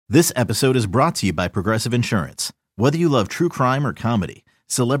This episode is brought to you by Progressive Insurance. Whether you love true crime or comedy,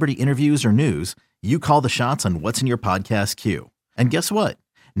 celebrity interviews or news, you call the shots on what's in your podcast queue. And guess what?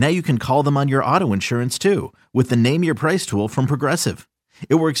 Now you can call them on your auto insurance too with the Name Your Price tool from Progressive.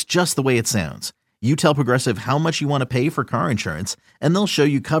 It works just the way it sounds. You tell Progressive how much you want to pay for car insurance, and they'll show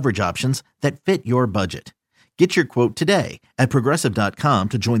you coverage options that fit your budget. Get your quote today at Progressive.com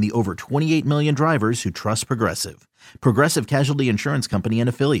to join the over 28 million drivers who trust Progressive. Progressive Casualty Insurance Company and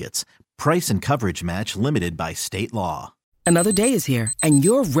Affiliates. Price and coverage match limited by state law. Another day is here, and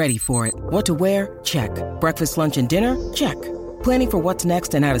you're ready for it. What to wear? Check. Breakfast, lunch, and dinner? Check. Planning for what's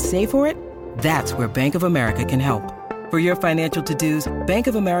next and how to save for it? That's where Bank of America can help. For your financial to-dos, Bank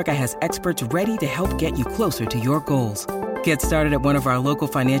of America has experts ready to help get you closer to your goals. Get started at one of our local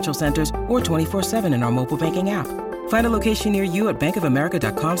financial centers or 24/7 in our mobile banking app. Find a location near you at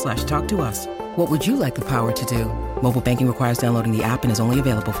bankofamerica.com/talktous. What would you like the power to do? Mobile banking requires downloading the app and is only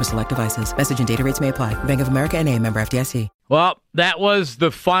available for select devices. Message and data rates may apply. Bank of America N.A., member FDIC. Well, that was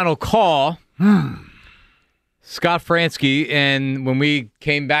the final call. Scott Fransky, and when we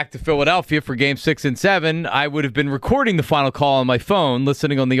came back to Philadelphia for Game 6 and 7, I would have been recording the final call on my phone,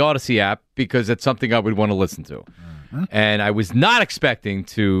 listening on the Odyssey app, because it's something I would want to listen to. Mm-hmm. And I was not expecting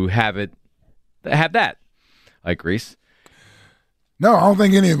to have that, like Reese. No, I don't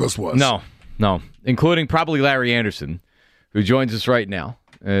think any of us was. No, including probably Larry Andersen, who joins us right now,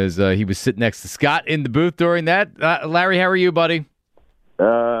 as he was sitting next to Scott in the booth during that. Larry, how are you, buddy?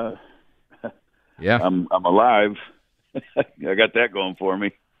 Yeah, I'm alive. I got that going for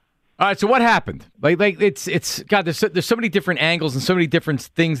me. All right, so what happened? Like it's God. There's so many different angles and so many different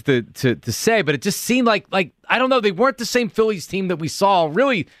things to say, but it just seemed like I don't know. They weren't the same Phillies team that we saw.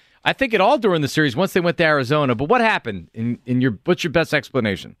 Really, I think at all during the series once they went to Arizona. But what happened in your? What's your best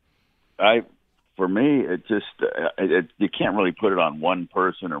explanation? For me, it just you can't really put it on one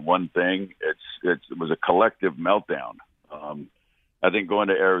person or one thing. It was a collective meltdown. I think going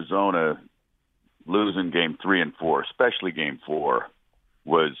to Arizona, losing Game 3 and 4, especially Game 4,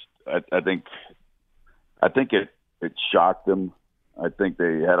 was I think it shocked them. I think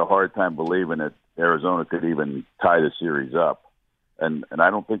they had a hard time believing that Arizona could even tie the series up, and I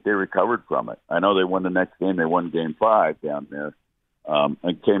don't think they recovered from it. I know they won the next game. They won Game 5 down there.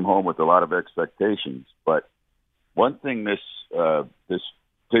 And came home with a lot of expectations. But one thing this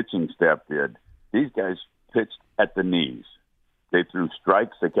pitching staff did, these guys pitched at the knees. They threw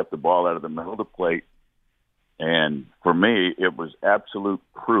strikes. They kept the ball out of the middle of the plate. And for me, it was absolute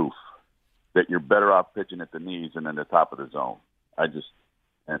proof that you're better off pitching at the knees than in the top of the zone.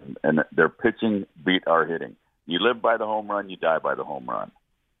 And their pitching beat our hitting. You live by the home run, you die by the home run.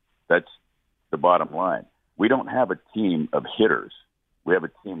 That's the bottom line. We don't have a team of hitters. We have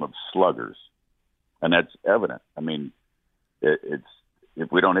a team of sluggers, and that's evident. I mean, it's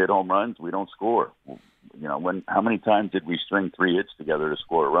if we don't hit home runs, we don't score. You know, how many times did we string 3 hits together to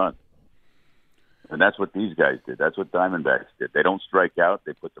score a run? And that's what these guys did. That's what Diamondbacks did. They don't strike out.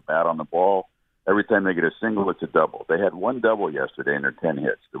 They put the bat on the ball. Every time they get a single, it's a double. They had 1 double yesterday in their 10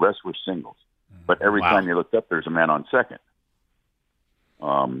 hits. The rest were singles. But every time you looked up, there's a man on second.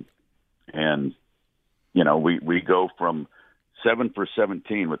 And you know, we go from 7 for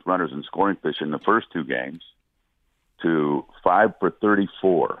 17 with runners in scoring position in the first 2 games to 5 for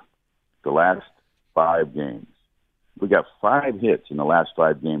 34 the last 5 games. We got 5 hits in the last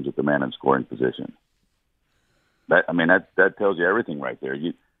 5 games with the man in scoring position. That tells you everything right there.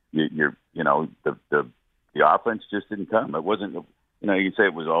 You're the offense just didn't come. It wasn't, you know, you can say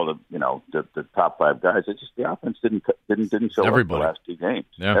it was all the top 5 guys. It's just the offense didn't show up the last 2 games.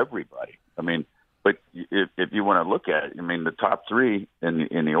 Yeah. Everybody. I mean. But if you want to look at it, I mean, the top 3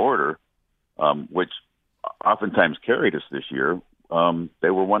 in the order, which oftentimes carried us this year,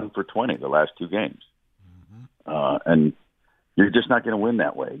 they were 1 for 20 the last 2 games. Mm-hmm. And you're just not going to win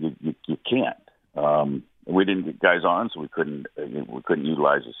that way. You can't. We didn't get guys on, so we couldn't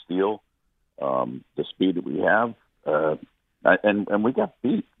utilize the steal, the speed that we have, and we got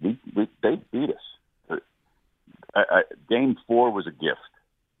beat. They beat us. Game 4 was a gift.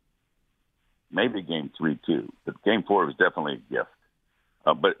 Maybe Game 3 too, but Game 4 was definitely a gift.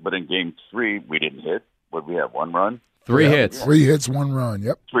 But in Game 3 we didn't hit. What did we have? 1 run, 3 hits, yeah. 3 hits, 1 run.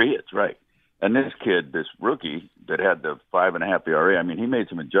 Yep, 3 hits, right. And this kid, this rookie that had the 5.5 ERA, I mean, he made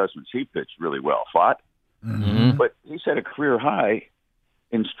some adjustments. He pitched really well, fought, but he set a career high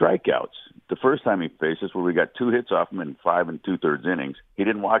in strikeouts. The first time he faced us, where we got 2 hits off him in 5 2/3 innings, he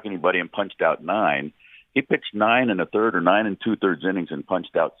didn't walk anybody and punched out 9. He pitched 9 1/3 or 9 2/3 innings and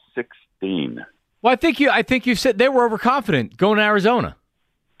punched out 16. Well, I think you said they were overconfident going to Arizona.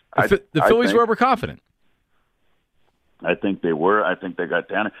 The Phillies were overconfident. I think they were. I think they got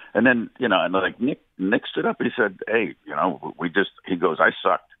down. And then, and like Nick stood up. He said, "Hey, he goes, I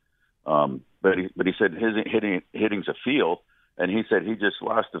sucked." But he said his hitting's a feel, and he said he just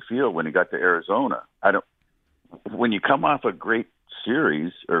lost the feel when he got to Arizona. When you come off a great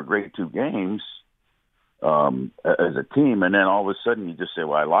series or a great 2 games as a team, and then all of a sudden you just say,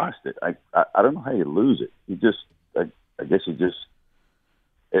 "Well, I lost it." I don't know how you lose it. I guess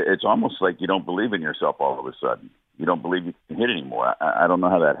it's almost like you don't believe in yourself all of a sudden. You don't believe you can hit anymore. I don't know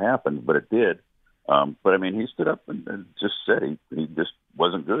how that happened, but it did. But I mean, he stood up and just said he just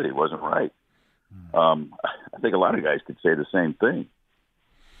wasn't good. He wasn't right. I think a lot of guys could say the same thing.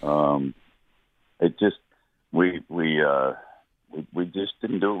 It just we just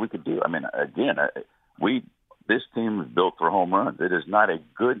didn't do what we could do. I mean, again, this team is built for home runs. It is not to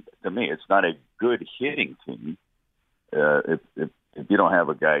me. It's not a good hitting team. If you don't have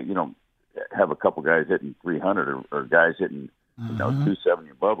a guy, you don't have a couple guys hitting 300 or guys hitting 270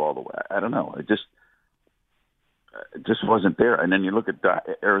 above all the way. I don't know. It just wasn't there. And then you look at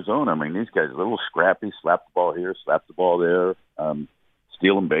Arizona. I mean, these guys are a little scrappy. Slap the ball here, slap the ball there,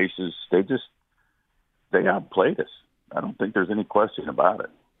 stealing bases. They outplayed us. I don't think there's any question about it.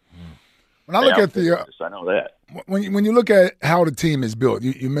 When I look at I know that. When you look at how the team is built,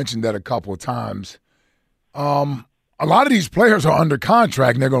 you mentioned that a couple of times. A lot of these players are under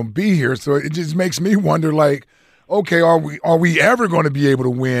contract and they're going to be here, so it just makes me wonder, like, okay, are we ever going to be able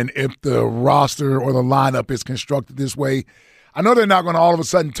to win if the roster or the lineup is constructed this way? I know they're not going to all of a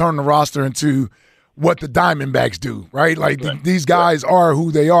sudden turn the roster into what the Diamondbacks do, right? Like these guys are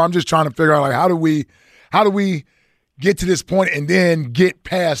who they are. I'm just trying to figure out, like, how do we get to this point and then get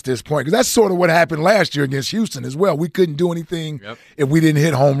past this point? Because that's sort of what happened last year against Houston as well. We couldn't do anything if we didn't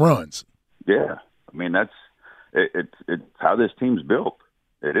hit home runs. Yeah, I mean it's how this team's built.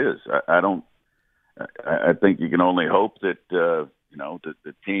 It is. I think you can only hope that that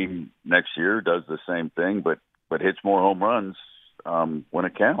the team next year does the same thing, but hits more home runs when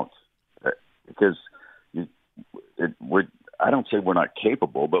it counts. Because I don't say we're not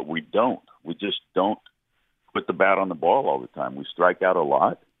capable, but we don't. We just don't put the bat on the ball all the time. We strike out a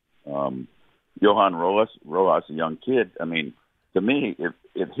lot. Johan Rojas, a young kid. I mean, to me,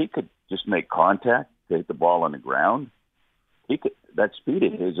 if he could just make contact, hit the ball on the ground, he could. That speed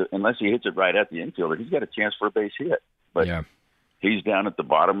of his, unless he hits it right at the infielder, he's got a chance for a base hit. But he's down at the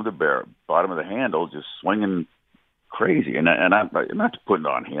bottom of the barrel, bottom of the handle, just swinging crazy. And I'm not to put it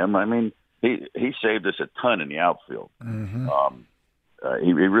on him. I mean, he saved us a ton in the outfield. Mm-hmm.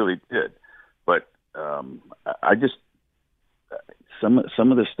 He really did. But I just some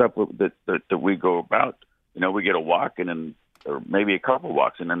of the stuff that we go about, we get a walk and then, or maybe a couple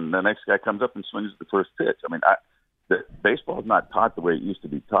walks, and then the next guy comes up and swings the first pitch. I mean, baseball is not taught the way it used to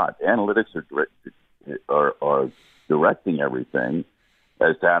be taught. Analytics are directing everything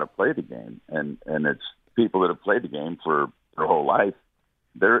as to how to play the game, and it's people that have played the game for their whole life.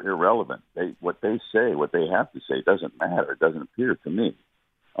 They're irrelevant. What they say, what they have to say, doesn't matter. It doesn't appear to me.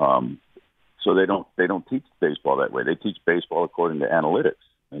 So they don't teach baseball that way. They teach baseball according to analytics,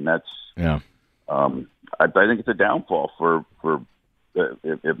 and that's I think it's a downfall for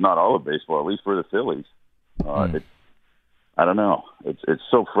if not all of baseball, at least for the Phillies. I don't know. It's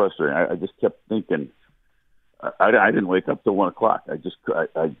so frustrating. I just kept thinking. I didn't wake up till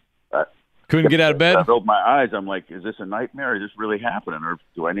 1:00. I couldn't get out of bed. I rolled my eyes. I'm like, is this a nightmare? Is this really happening, or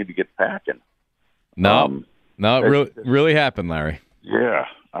do I need to get packing? No, it really happened, Larry. Yeah,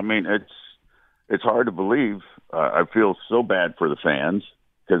 I mean it's hard to believe. I feel so bad for the fans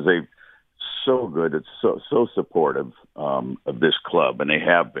because they're so good. It's so supportive of this club, and they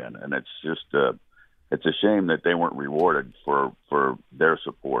have been. And it's just it's a shame that they weren't rewarded for their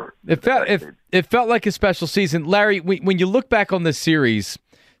support. It felt like a special season, Larry. When you look back on this series,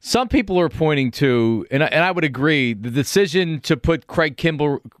 some people are pointing to, and I would agree, the decision to put Craig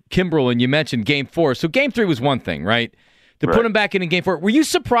Kimbrell, and you mentioned Game 4. So Game 3 was one thing, right? To put him back in Game 4. Were you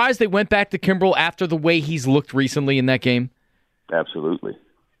surprised they went back to Kimbrell after the way he's looked recently in that game? Absolutely.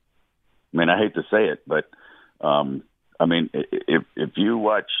 I mean, I hate to say it, but I mean, if you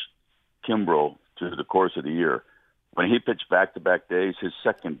watch Kimbrell through the course of the year, when he pitched back-to-back days, his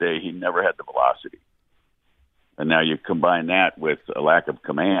second day, he never had the velocity. And now you combine that with a lack of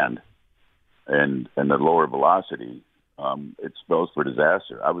command and the lower velocity, it spells for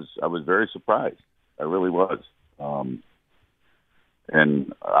disaster. I was very surprised. I really was.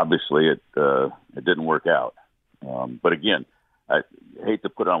 And obviously it didn't work out. But again, I hate to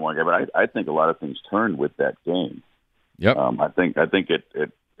put on one guy, but I think a lot of things turned with that game. Yep. I think it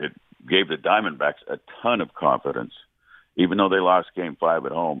gave the Diamondbacks a ton of confidence. Even though they lost Game 5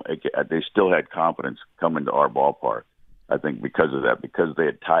 at home, they still had confidence coming to our ballpark. I think because of that, because they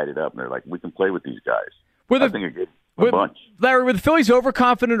had tied it up, and they're like, we can play with these guys. I think it gave a bunch. Larry, were the Phillies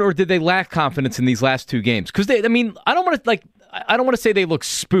overconfident, or did they lack confidence in these last two games? Because I don't want to say they look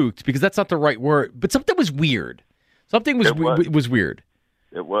spooked, because that's not the right word, but something was weird. Something was weird.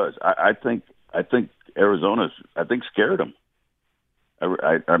 It was. I think Arizona scared them.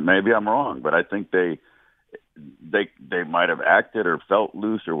 Maybe I'm wrong, but I think they might have acted or felt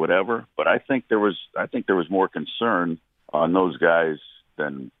loose or whatever. But I think there was more concern on those guys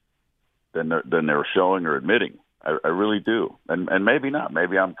than they were showing or admitting. I really do, and maybe not.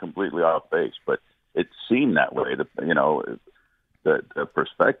 Maybe I'm completely off base, but it seemed that way. The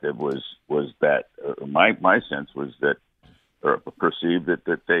perspective was that my sense was that, or perceived that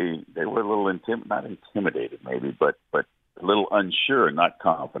they were a little not intimidated maybe, but a little unsure and not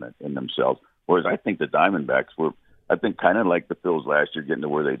confident in themselves. Whereas I think the Diamondbacks were, I think, kind of like the Phils last year, getting to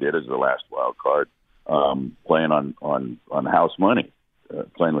where they did as the last wild card, playing on house money,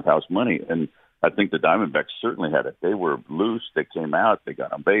 playing with house money. And I think the Diamondbacks certainly had it. They were loose. They came out. They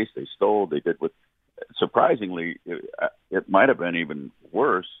got on base. They stole. They did what. Surprisingly, it might have been even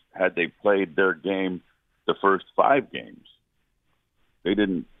worse had they played their game the first 5 games. They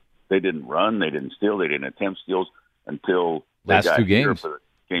didn't run. They didn't steal. They didn't attempt steals until they last got 2 games. For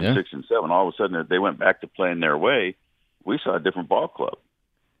game 6 and 7. All of a sudden, they went back to playing their way. We saw a different ball club.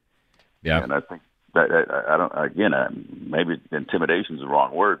 Yeah, and I think that I don't. Again, maybe intimidation is the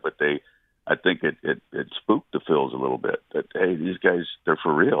wrong word, but I think it spooked the Phils a little bit. That hey, these guys, they're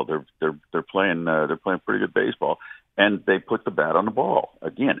for real. They're playing pretty good baseball, and they put the bat on the ball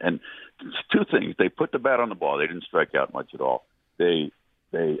again. And 2 things: they put the bat on the ball. They didn't strike out much at all. They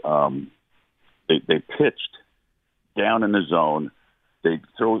pitched down in the zone. They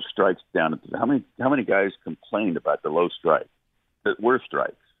throw strikes down. How many guys complained about the low strike? That were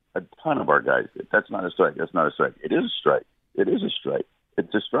strikes. A ton of our guys did. That's not a strike. That's not a strike. It is a strike. It is a strike.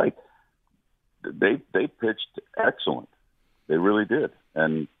 It's a strike. They pitched excellent. They really did.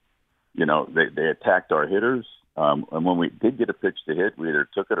 And, they attacked our hitters. And when we did get a pitch to hit, we either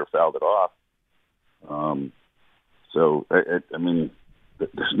took it or fouled it off.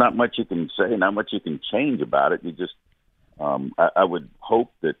 There's not much you can say, not much you can change about it. You just, I would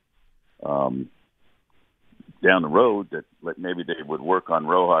hope that down the road that maybe they would work on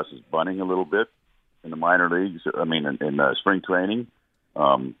Rojas's bunting a little bit in the minor leagues. In spring training,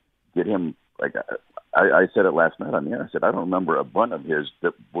 get him. Like I said it last night on the air. I said I don't remember a bunt of his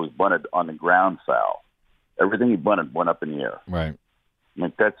that was bunted on the ground foul. Everything he bunted went up in the air. Right.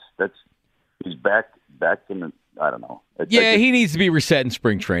 That's he's back in the. I don't know. He needs to be reset in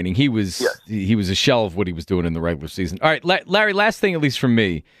spring training. He was a shell of what he was doing in the regular season. All right, Larry. Last thing, at least from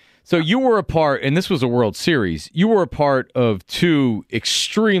me. So you were a part, and this was a World Series. You were a part of 2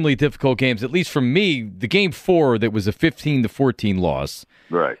 extremely difficult games. At least for me, the Game 4 that was a 15-14 loss.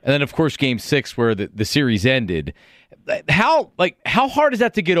 Right. And then, of course, Game 6 where the series ended. How hard is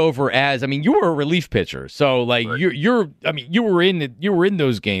that to get over? You were a relief pitcher, so right. you were in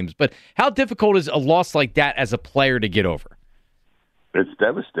those games. But how difficult is a loss like that as a player to get over? It's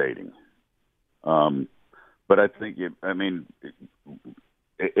devastating. But I think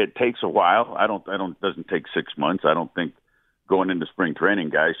it takes a while. It doesn't take 6 months. I don't think going into spring training,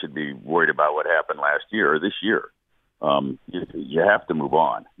 guys should be worried about what happened last year or this year. You have to move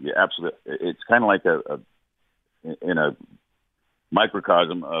on. You absolutely. It's kind of like in a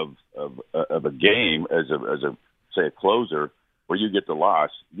microcosm of a game as a closer where you get the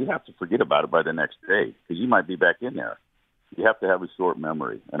loss. You have to forget about it by the next day because you might be back in there. You have to have a short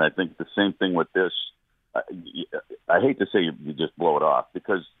memory, and I think the same thing with this. I hate to say you just blow it off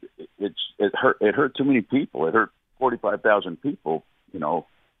because it hurt too many people. It hurt 45,000 people.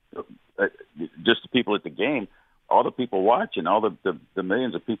 Just the people at the game, all the people watching, all the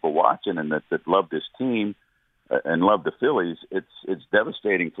millions of people watching, and that love this team and love the Phillies. It's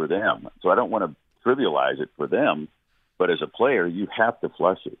devastating for them. So I don't want to trivialize it for them, but as a player, you have to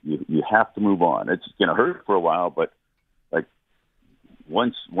flush it. You have to move on. It's going to hurt for a while, but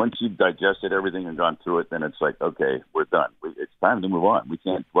once you've digested everything and gone through it, then it's like, okay, we're done. It's time to move on. We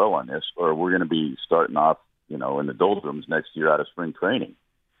can't dwell on this, or we're going to be starting off, in the doldrums next year out of spring training.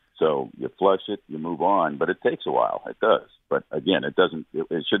 So you flush it, you move on, but it takes a while. It does. But again, it doesn't.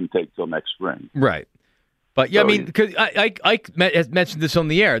 It shouldn't take till next spring. Right. But yeah, because I has mentioned this on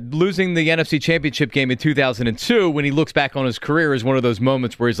the air, losing the NFC Championship game in 2002. When he looks back on his career, is one of those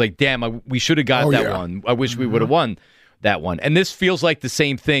moments where he's like, "Damn, we should have got that one. I wish we would have won." that one. And this feels like the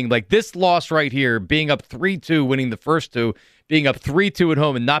same thing. Like this loss right here, being up 3-2, winning the first two, being up 3-2 at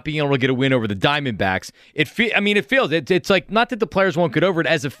home and not being able to get a win over the Diamondbacks. It feels it's like, not that the players won't get over it.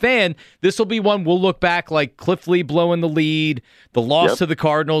 As a fan, this will be one we'll look back like Cliff Lee blowing the lead, the loss to the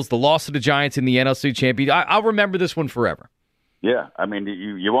Cardinals, the loss to the Giants in the NLC Championship. I'll remember this one forever. Yeah, I mean,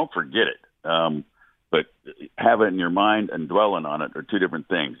 you won't forget it. But have it in your mind and dwelling on it are two different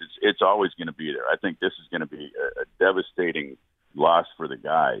things. It's always going to be there. I think this is going to be a devastating loss for the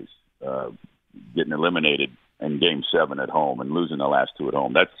guys, getting eliminated in Game 7 at home and losing the last two at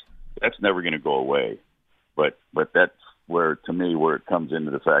home. That's never going to go away. But that's where, to me, where it comes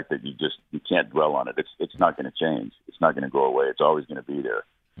into the fact that you can't dwell on it. It's not going to change. It's not going to go away. It's always going to be there.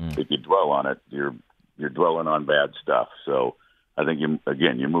 If you dwell on it, you're dwelling on bad stuff. So I think you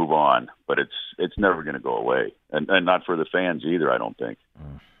move on, but it's never going to go away, and not for the fans either. I don't think.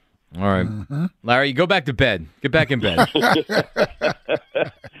 All right, Larry, you go back to bed. Get back in bed.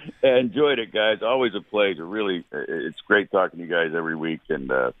 I enjoyed it, guys. Always a pleasure. Really, it's great talking to you guys every week, and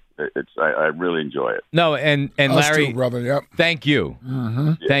I really enjoy it. No, and Larry, too, brother. Yep. Thank you,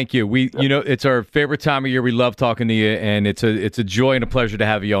 thank you. It's our favorite time of year. We love talking to you, and it's a joy and a pleasure to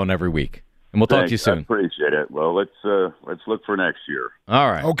have you on every week. And we'll talk to you soon. I appreciate it. Well, let's look for next year. All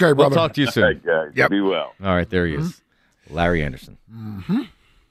right. Okay, brother. We'll talk to you soon. All right, guys. Be well. All right, there he is, Larry Andersen.